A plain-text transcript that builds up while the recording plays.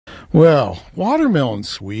Well, Watermelon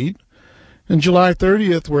Suite. And July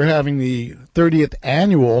 30th, we're having the 30th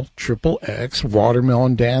annual Triple X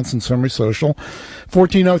Watermelon Dance and Summer Social,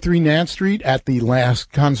 1403 Nance Street at the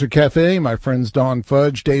Last Concert Cafe. My friends Don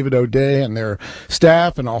Fudge, David O'Day, and their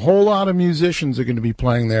staff, and a whole lot of musicians are going to be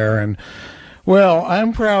playing there. And, well,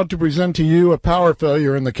 I'm proud to present to you a power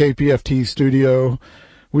failure in the KPFT studio.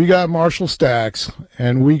 We got Marshall Stacks,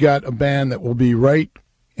 and we got a band that will be right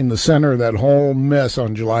in the center of that whole mess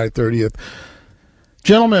on July 30th.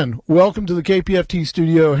 Gentlemen, welcome to the KPFT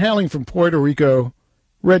studio, hailing from Puerto Rico,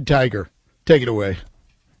 Red Tiger. Take it away.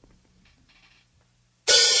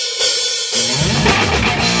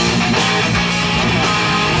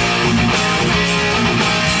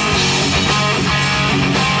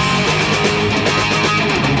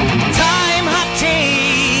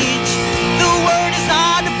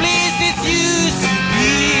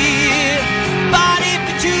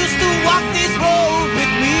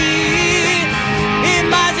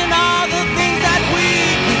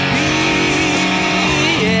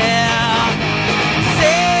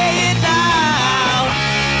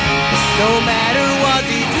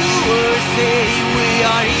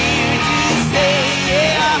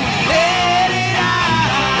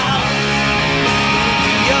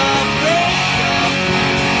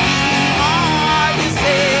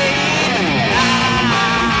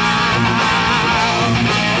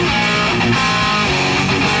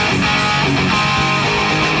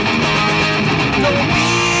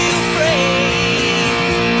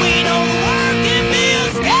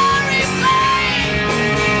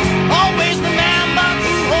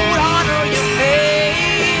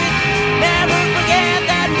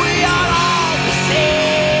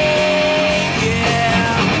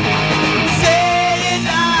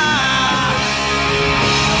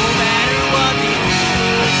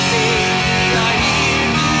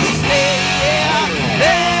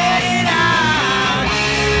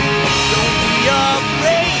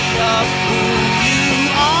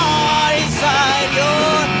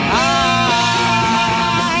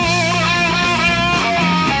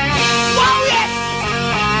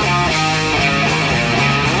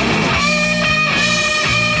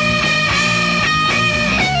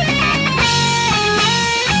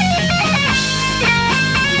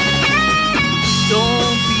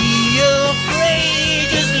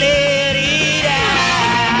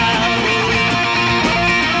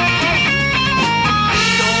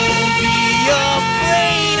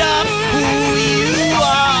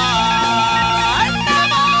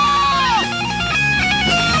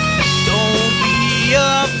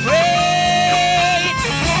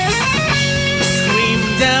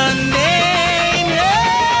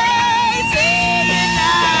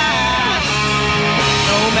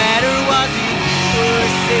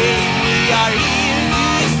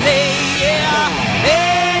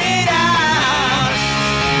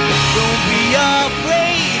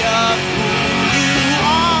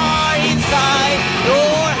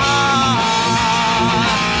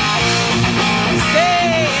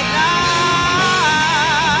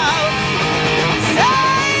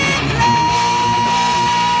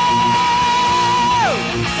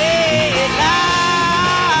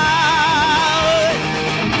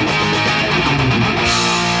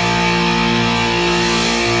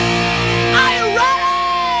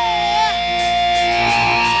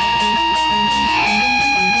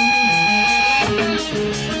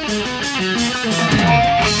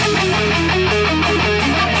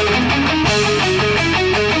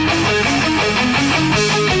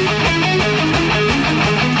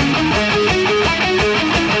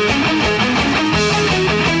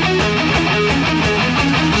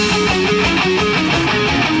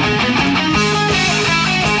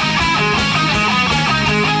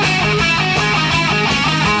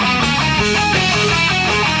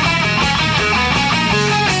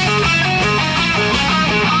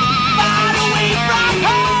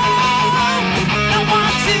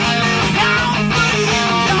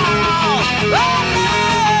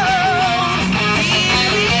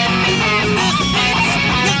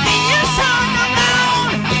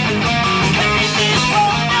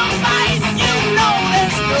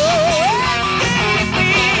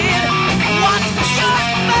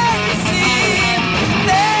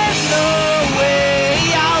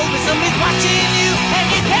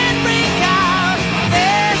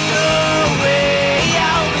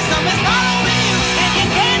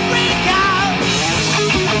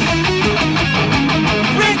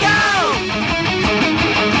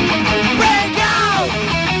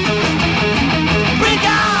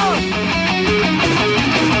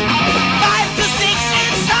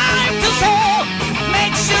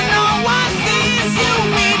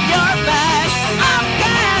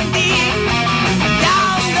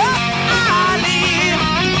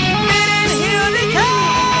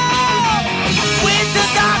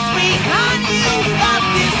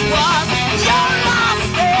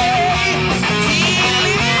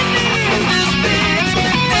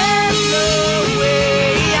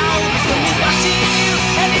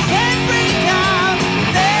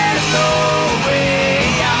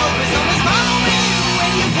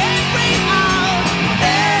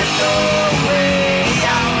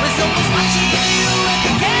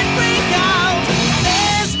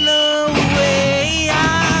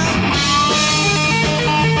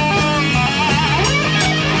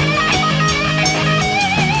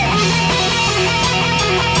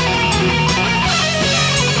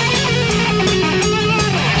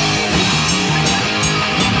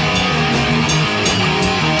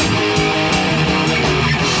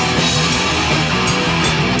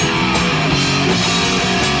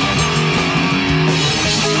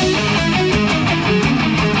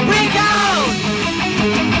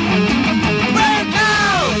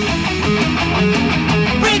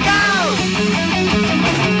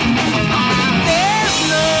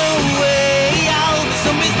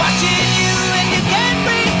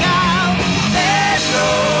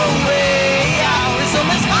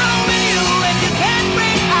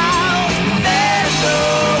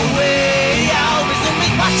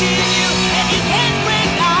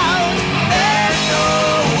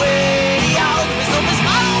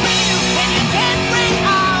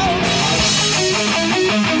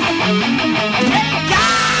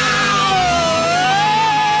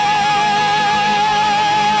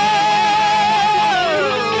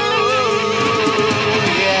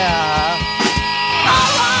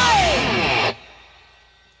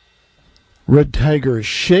 Red Tiger is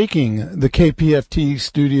shaking the KPFT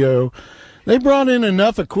studio. They brought in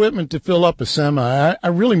enough equipment to fill up a semi. I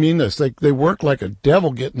really mean this. They work like a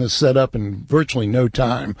devil getting this set up in virtually no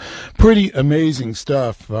time. Pretty amazing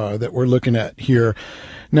stuff that we're looking at here.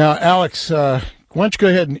 Now, Alex, why don't you go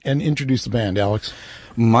ahead and introduce the band, Alex?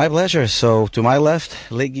 My pleasure. So to my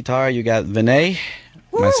left, lead guitar, you got Vinay,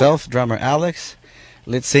 myself, drummer Alex,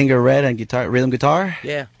 lead singer Red and rhythm guitar.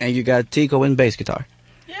 Yeah. And you got Tico in bass guitar.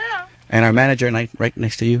 Yeah. And our manager right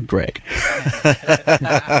next to you, Greg.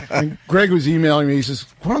 And Greg was emailing me. He says,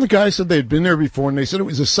 one of the guys said they'd been there before, and they said it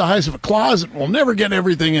was the size of a closet. We'll never get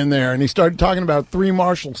everything in there. And he started talking about 3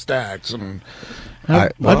 Marshall stacks. And I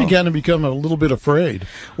began to become a little bit afraid.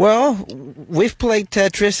 Well, we've played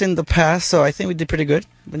Tetris in the past, so I think we did pretty good.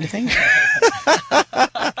 What do you think?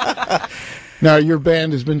 Now, your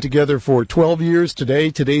band has been together for 12 years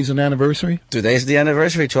today. Today's an anniversary? Today's the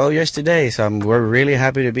anniversary, 12 years today. So we're really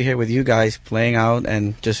happy to be here with you guys, playing out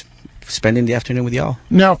and just spending the afternoon with y'all.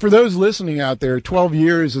 Now, for those listening out there, 12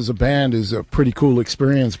 years as a band is a pretty cool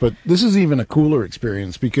experience, but this is even a cooler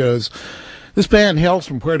experience because this band hails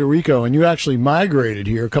from Puerto Rico, and you actually migrated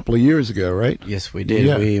here a couple of years ago, right? Yes, we did.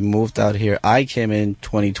 Yeah. We moved out here. I came in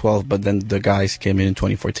 2012, but then the guys came in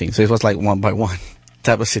 2014. So it was like one by one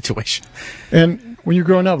type of situation. And when you were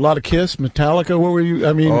growing up, a lot of Kiss, Metallica. What were you?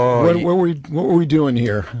 I mean, what were we doing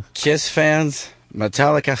here? Kiss fans,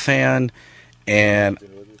 Metallica fan, and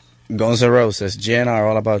Guns N' Roses. Jen are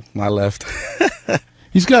all about my left.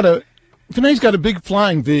 Vinay's got a big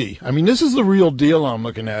flying V. I mean, this is the real deal I'm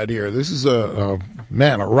looking at here. This is a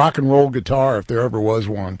rock and roll guitar if there ever was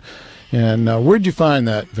one. And where'd you find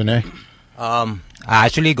that, Vinay? I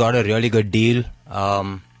actually got a really good deal.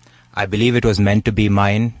 I believe it was meant to be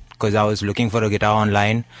mine because I was looking for a guitar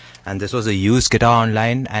online, and this was a used guitar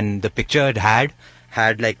online, and the picture it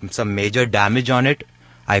had like some major damage on it.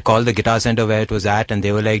 I called the guitar center where it was at, and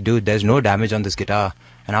they were like, dude, there's no damage on this guitar.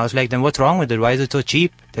 And I was like, then what's wrong with it? Why is it so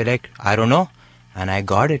cheap? They're like, I don't know. And I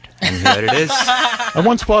got it, and here it is. I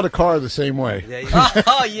once bought a car the same way. There you go.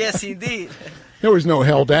 Oh, yes, indeed. There was no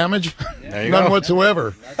hell damage. None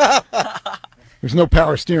whatsoever. There's no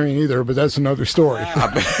power steering either, but that's another story.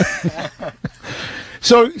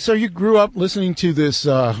 So you grew up listening to this,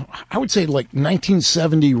 I would say like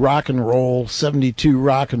 1970 rock and roll, 72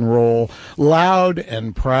 rock and roll, loud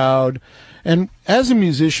and proud. And as a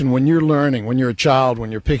musician, when you're learning, when you're a child,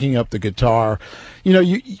 when you're picking up the guitar, you know,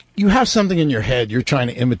 you have something in your head you're trying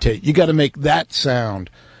to imitate. You got to make that sound.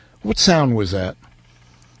 What sound was that?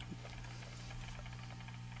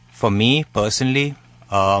 For me, personally,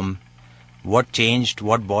 what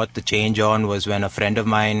brought the change on was when a friend of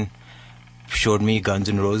mine showed me Guns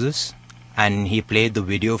N' Roses, and he played the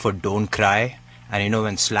video for Don't Cry, and you know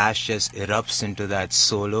when Slash just erupts into that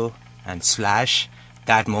solo and Slash,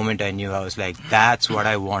 that moment I knew, I was like, that's what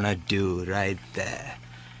I want to do right there.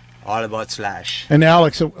 All about Slash. And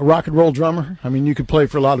Alex, a rock and roll drummer. I mean, you could play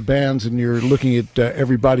for a lot of bands, and you're looking at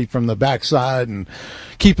everybody from the backside and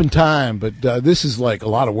keeping time. But this is like a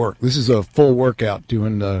lot of work. This is a full workout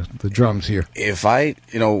doing the drums here.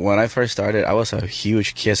 When I first started, I was a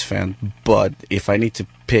huge Kiss fan. But if I need to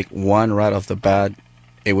pick one right off the bat,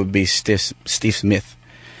 it would be Steve Smith.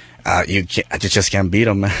 You just can't beat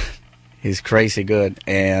him, man. He's crazy good,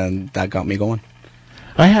 and that got me going.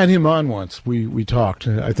 I had him on once. We talked.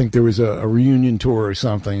 I think there was a reunion tour or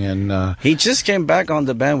something, and he just came back on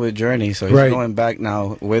the band with Journey, so he's going back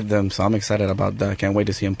now with them. So I'm excited about that. Can't wait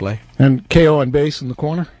to see him play. And KO on bass in the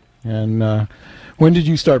corner. And when did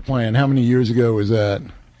you start playing? How many years ago was that?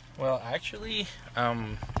 Well, actually,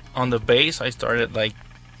 on the bass, I started like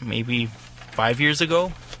maybe 5 years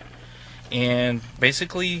ago, and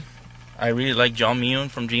basically, I really like John Meehan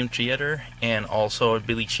from Dream Theater, and also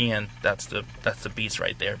Billy Sheehan. That's the beats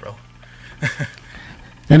right there, bro.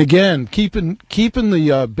 And again, keeping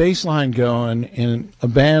the bass line going in a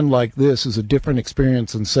band like this is a different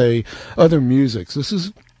experience than, say, other musics. This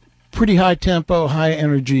is pretty high tempo, high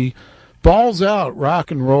energy, balls out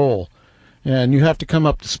rock and roll, and you have to come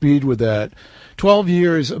up to speed with that. 12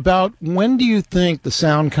 years, about when do you think the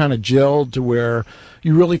sound kind of gelled to where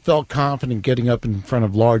you really felt confident getting up in front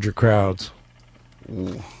of larger crowds?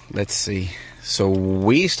 Ooh, let's see. So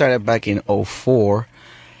we started back in 04.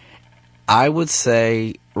 I would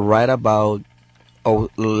say right about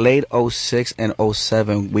late 06 and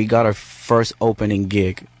 07, we got our first opening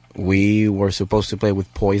gig. We were supposed to play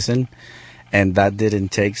with Poison, and that didn't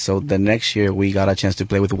take. So the next year, we got a chance to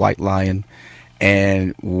play with White Lion.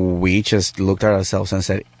 And we just looked at ourselves and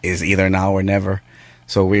said, it's either now or never.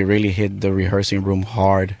 So we really hit the rehearsing room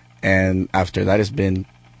hard. And after that, it's been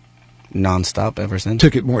nonstop ever since.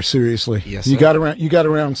 Took it more seriously. Yes, You sir. got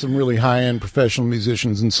around some really high-end professional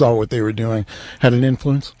musicians and saw what they were doing. Had an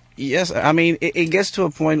influence? Yes, I mean, it gets to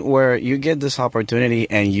a point where you get this opportunity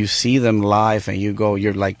and you see them live and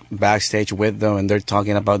you're like backstage with them and they're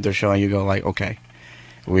talking about their show and you go like, okay,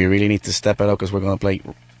 we really need to step it up because we're going to play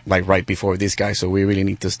like right before these guys. So we really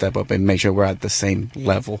need to step up and make sure we're at the same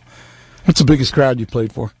level. What's the biggest crowd you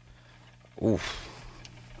played for? Oof.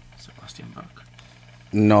 Sebastian Bach.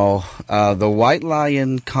 No, the White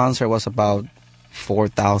Lion concert was about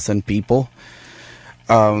 4,000 people.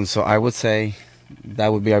 So I would say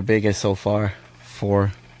that would be our biggest so far,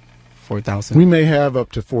 4,000. We may have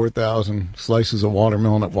up to 4,000 slices of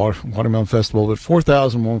watermelon at Watermelon Festival, but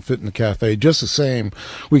 4,000 won't fit in the cafe. Just the same,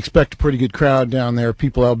 we expect a pretty good crowd down there.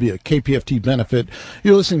 People that'll be a KPFT benefit.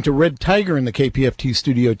 You're listening to Red Tiger in the KPFT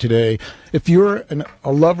studio today. If you're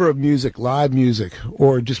a lover of music, live music,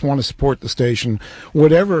 or just want to support the station,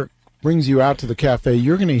 whatever brings you out to the cafe,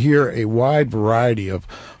 you're going to hear a wide variety of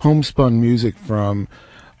homespun music from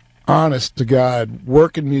honest to God,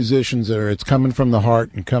 working musicians that it's coming from the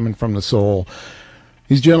heart and coming from the soul.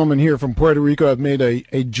 These gentlemen here from Puerto Rico have made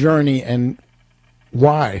a journey. And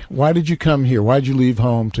why? Why did you come here? Why did you leave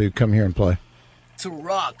home to come here and play? To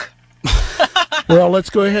rock. Well, let's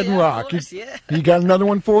go ahead and Yeah, of rock. course, yeah. You got another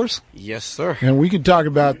one for us? Yes, sir. And we could talk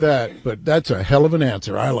about that, but that's a hell of an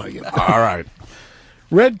answer. I like it. All right.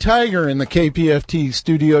 Red Tiger in the KPFT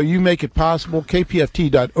studio. You make it possible.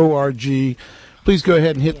 KPFT.org. Please go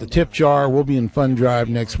ahead and hit the tip jar. We'll be in Fund Drive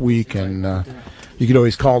next week, and you can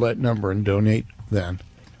always call that number and donate then.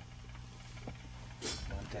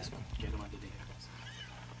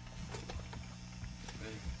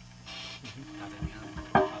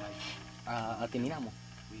 Terminamos.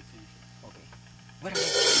 Ok. Bueno,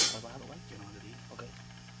 ok.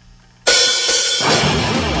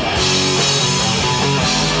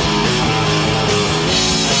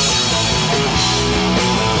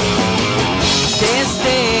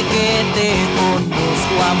 Desde que te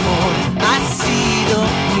conozco, amor, has sido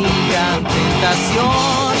mi gran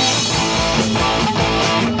tentación,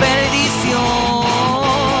 perdición.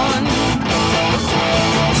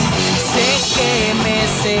 Sé que me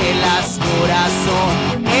celas, corazón,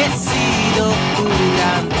 he sido tu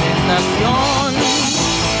gran tentación,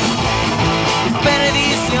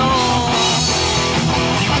 perdición.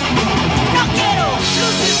 No quiero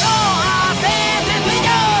luces rojas entre tú y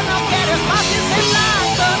yo, no quiero espacios en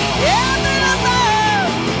blanco entre los dos.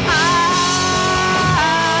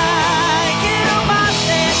 Ay, quiero más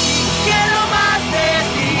de ti, quiero más de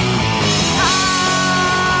ti.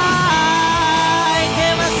 Ay, ¿qué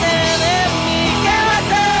va a ser de mí? ¿Qué va a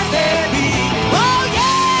ser de mí? Oh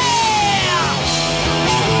yeah.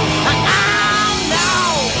 No.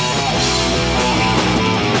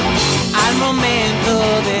 Al momento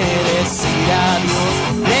de decir adiós,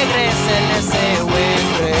 regresa el deseo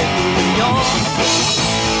entre tú y yo.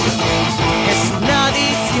 Es una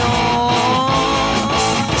adicción,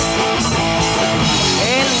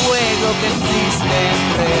 el juego que existe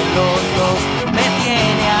entre los dos me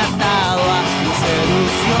tiene atado a tu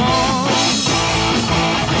seducción.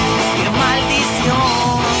 ¡Qué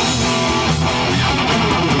maldición!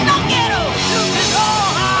 No quiero luces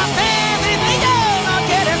rojas entre tú y yo, no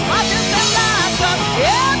quiero espacios en blanco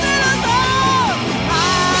entre los dos.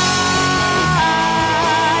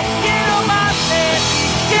 Ay, quiero más de ti,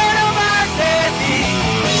 quiero más de ti.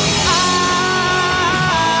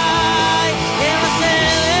 Ay, ¿qué va a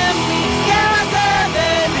ser de mí? ¿Qué va a ser de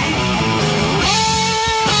mí?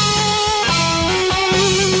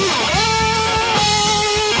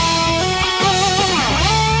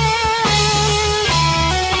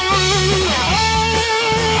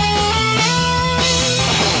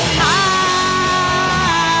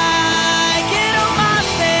 Ay, quiero más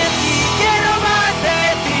de ti, quiero más de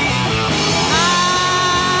ti.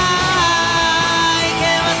 Ay,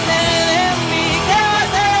 ¿qué va a ser de mí? ¿Qué va a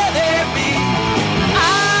ser de mí?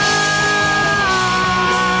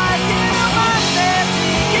 Ay, quiero más de ti,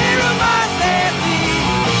 quiero más de ti.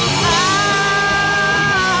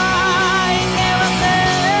 Ay, ¿qué va a ser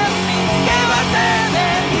de mí? ¿Qué va a ser de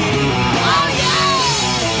mí? Oh yeah.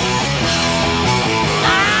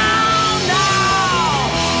 Oh no.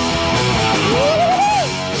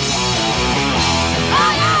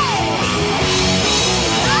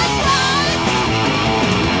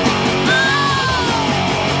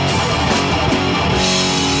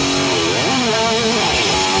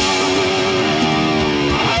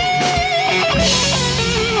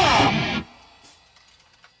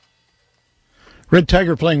 Red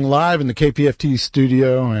Tiger playing live in the KPFT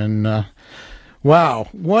studio, and wow,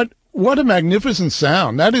 what what a magnificent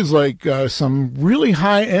sound. That is like some really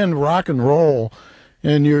high-end rock and roll.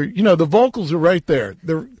 And the vocals are right there.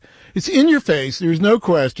 It's in your face. There's no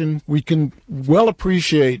question. We can well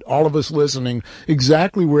appreciate, all of us listening,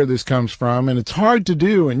 exactly where this comes from. And it's hard to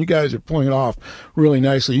do, and you guys are pulling it off really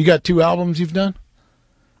nicely. You got 2 albums you've done?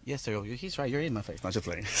 Yes, sir. He's right. You're in my face. Not just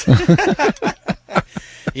playing.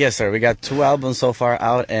 Yes, sir. We got 2 albums so far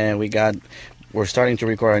out, and we're starting to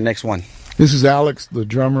record our next one. This is Alex, the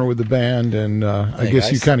drummer with the band, and I guess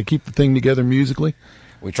guys. you kind of keep the thing together musically.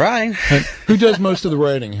 We're trying. And who does most of the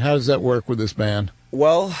writing? How does that work with this band?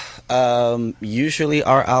 Well, usually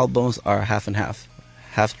our albums are half and half.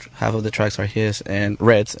 Half of the tracks are his and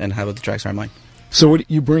Red's, and half of the tracks are mine. So what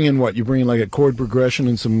you bring in? What you bring in, like a chord progression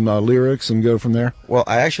and some lyrics, and go from there? Well,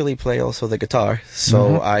 I actually play also the guitar,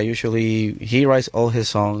 so he writes all his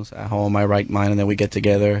songs at home, I write mine, and then we get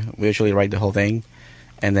together. We usually write the whole thing,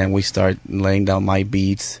 and then we start laying down my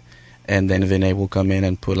beats, and then Vinay will come in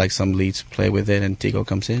and put like some leads, play with it, and Tigo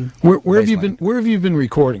comes in. Where have you been? Where have you been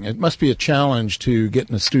recording? It must be a challenge to get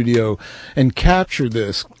in the studio and capture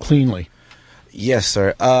this cleanly. Yes,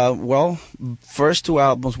 sir. Well, first 2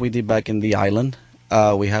 albums we did back in the island.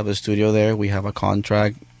 We have a studio there. We have a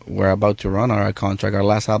contract. We're about to run our contract. Our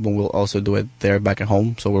last album, we'll also do it there back at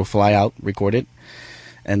home. So we'll fly out, record it,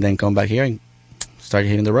 and then come back here and start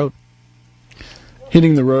hitting the road.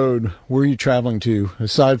 Hitting the road, where are you traveling to,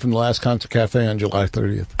 aside from the last Concert Cafe on July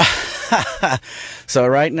 30th? So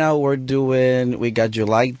right now we got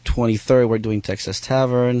July 23rd, we're doing Texas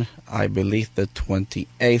Tavern. I believe the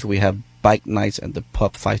 28th, we have Bike Nights and the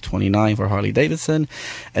Pub 529 for Harley Davidson.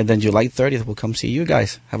 And then July 30th, we'll come see you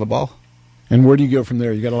guys. Have a ball. And where do you go from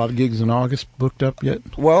there? You got a lot of gigs in August booked up yet?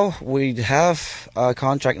 Well, we have a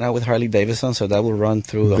contract now with Harley Davidson, so that will run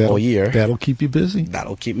through the whole year. That'll keep you busy.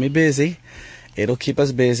 That'll keep me busy. It'll keep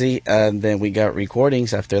us busy, and then we got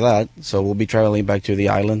recordings after that. So we'll be traveling back to the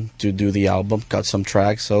island to do the album, cut some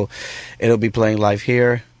tracks. So it'll be playing live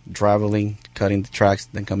here, traveling, cutting the tracks,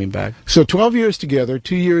 then coming back. So 12 years together,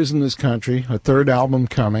 2 years in this country, a 3rd album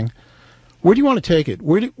coming. Where do you want to take it?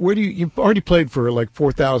 Where do you've already played for like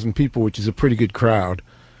 4,000 people, which is a pretty good crowd.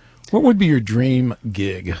 What would be your dream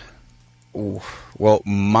gig? Ooh, well,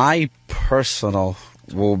 my personal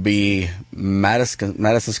will be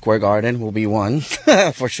Madison Square Garden will be one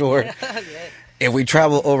for sure. If we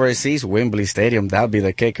travel overseas, Wembley Stadium, that'll be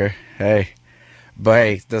the kicker. Hey, but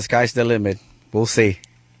hey, the sky's the limit. We'll see.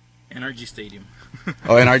 NRG Stadium.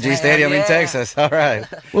 Oh, NRG Stadium in Texas. All right.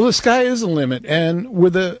 Well, the sky is the limit, and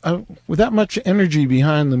with that much energy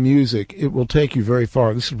behind the music, it will take you very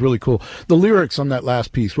far. This is really cool. The lyrics on that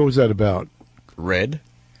last piece, what was that about? Red.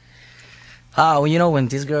 Well, when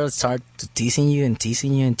these girls start teasing you and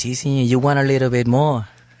teasing you and teasing you, you want a little bit more.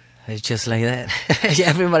 It's just like that.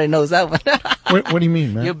 Everybody knows that one. What do you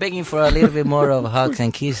mean, man? You're begging for a little bit more of hugs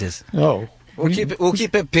and kisses. Oh. We'll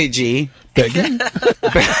keep it PG. Begging?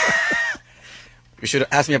 You should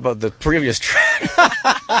have asked me about the previous track.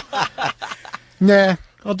 Nah,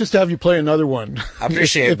 I'll just have you play another one. I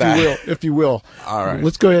appreciate if you will. All right.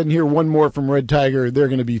 Let's go ahead and hear one more from Red Tiger. They're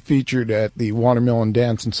going to be featured at the Watermelon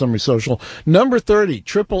Dance and Summer Social. Number 30,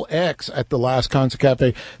 Triple X at the last Concert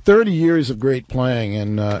Cafe. 30 years of great playing,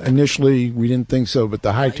 and initially we didn't think so, but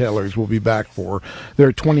the Hightailers will be back for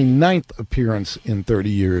their 29th appearance in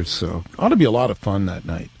 30 years, so ought to be a lot of fun that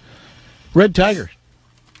night. Red Tiger.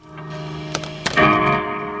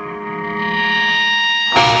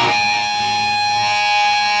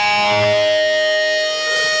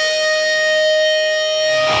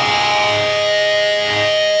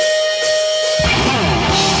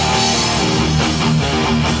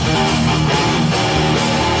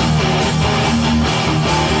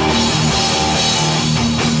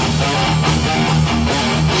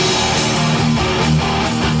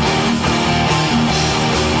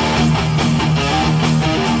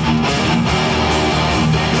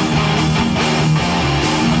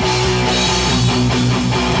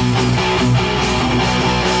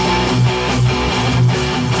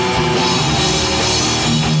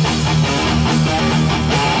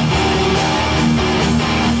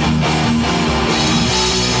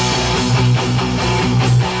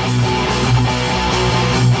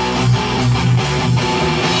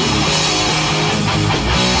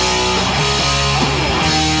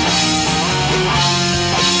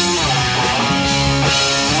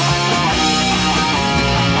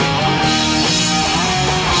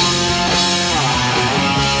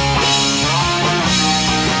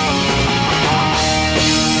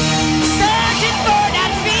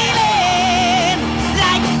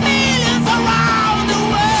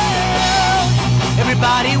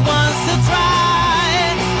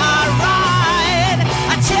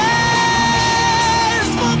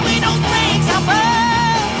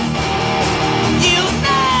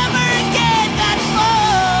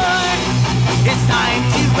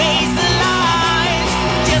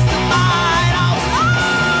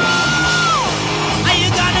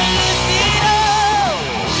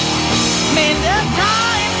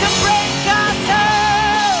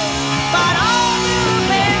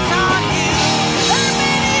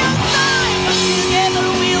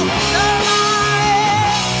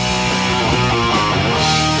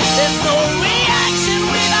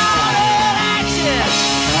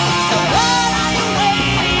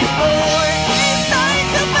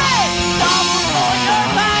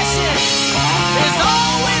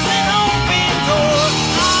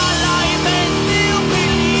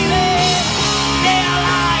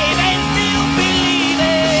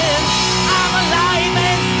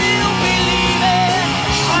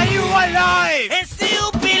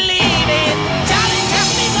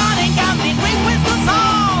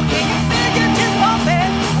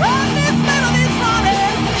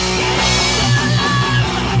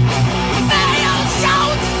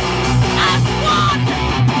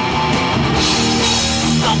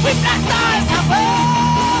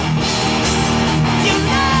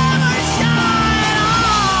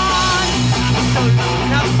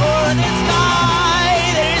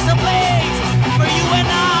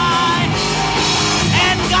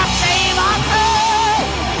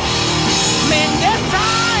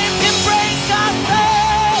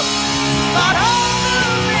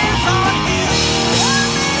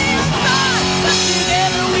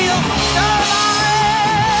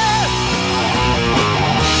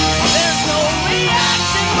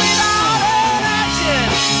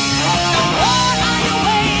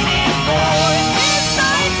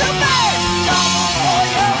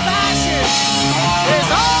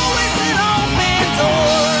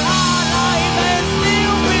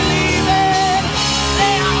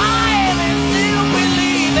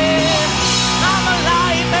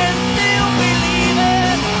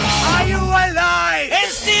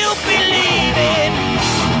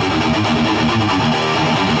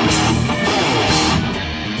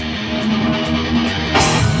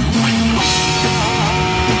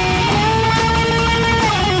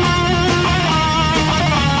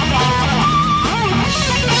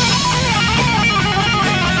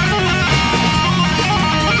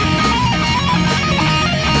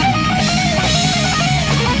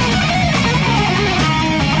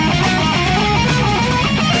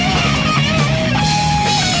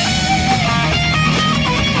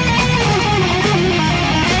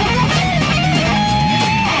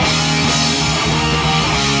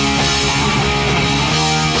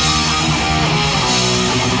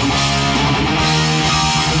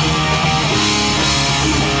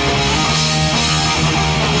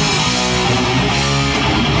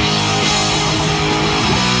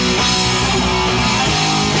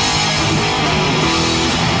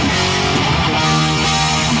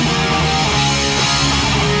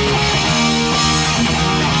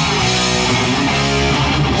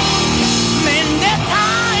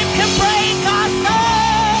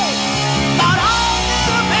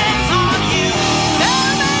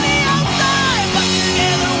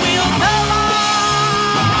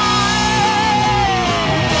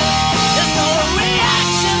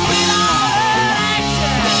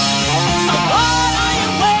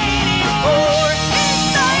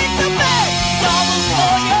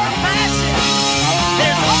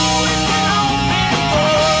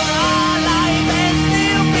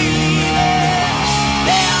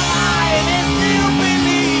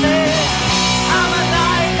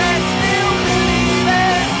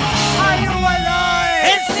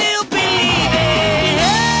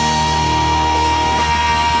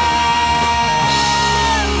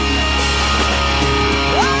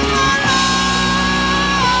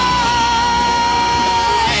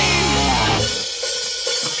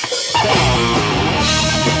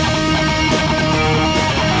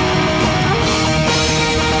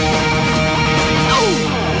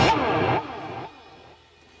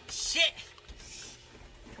 shit.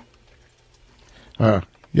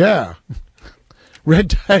 Yeah. Red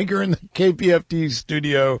Tiger in the KPFT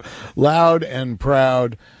studio, loud and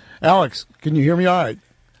proud. Alex, can you hear me all right?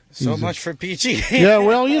 So much for PG. Yeah,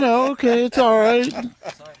 well, okay, it's all right.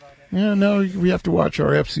 Yeah, no, we have to watch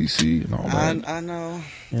our FCC and all that. I know.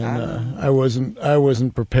 And I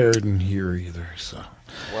wasn't prepared in here either. So,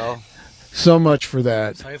 Well, so much for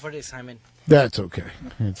that. Sorry for this, Simon. That's okay.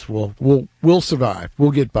 We'll survive.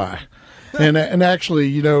 We'll get by. And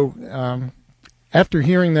actually, after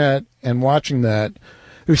hearing that and watching that,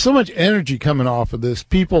 there's so much energy coming off of this.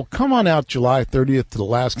 People, come on out July 30th to the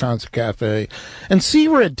Last Concert Cafe and see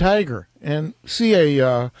Red Tiger and see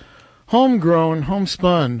a homegrown,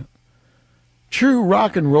 homespun, true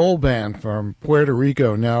rock and roll band from Puerto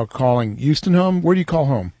Rico now calling Houston home. Where do you call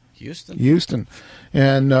home? Houston.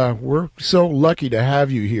 And we're so lucky to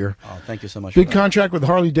have you here. Oh, thank you so much. Big contract with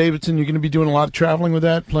Harley Davidson. You're going to be doing a lot of traveling with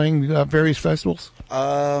that, playing various festivals?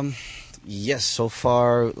 Yes, so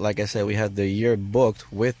far, like I said, we had the year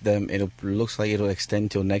booked with them. It looks like it'll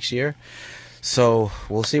extend till next year. So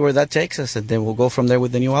we'll see where that takes us, and then we'll go from there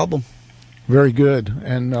with the new album. Very good,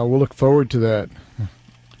 and we'll look forward to that.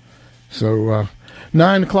 So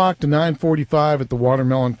 9 o'clock to 9:45 at the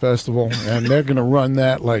Watermelon Festival, and they're going to run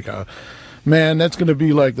that like a... Man, that's going to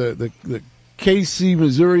be like the KC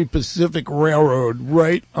Missouri Pacific Railroad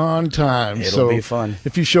right on time. It'll be fun.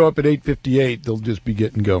 If you show up at 8:58, they'll just be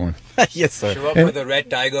getting going. Yes, sir. Show up with the Red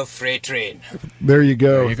Tiger freight train. There you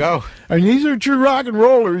go. There you go. I mean, these are true rock and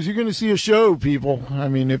rollers. You're going to see a show, people. I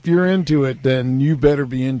mean, if you're into it, then you better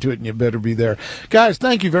be into it, and you better be there. Guys,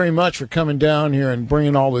 thank you very much for coming down here and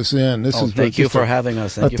bringing all this in. Thank you for having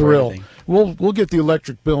us. Thank you for thrill. everything. We'll get the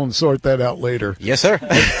electric bill and sort that out later. Yes, sir.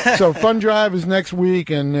 So Fun Drive is next week,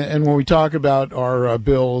 and when we talk about our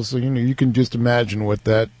bills, you can just imagine what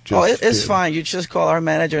that just it's did. fine. You just call our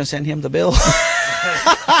manager and send him the bill.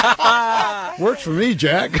 Works for me,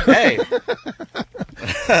 Jack. Hey.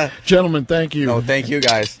 Gentlemen, thank you. No, thank you,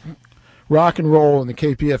 guys. Rock and roll in the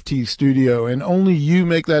KPFT studio, and only you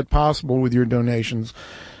make that possible with your donations.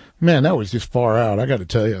 Man, that was just far out. I got to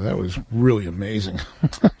tell you, that was really amazing.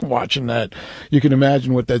 Watching that, you can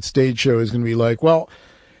imagine what that stage show is going to be like. Well,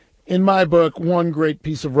 in my book, one great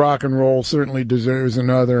piece of rock and roll certainly deserves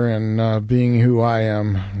another, and being who I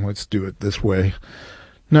am, let's do it this way.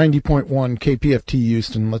 90.1 KPFT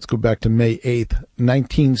Houston. Let's go back to May 8th,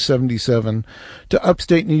 1977, to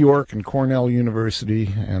upstate New York and Cornell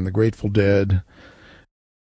University and the Grateful Dead.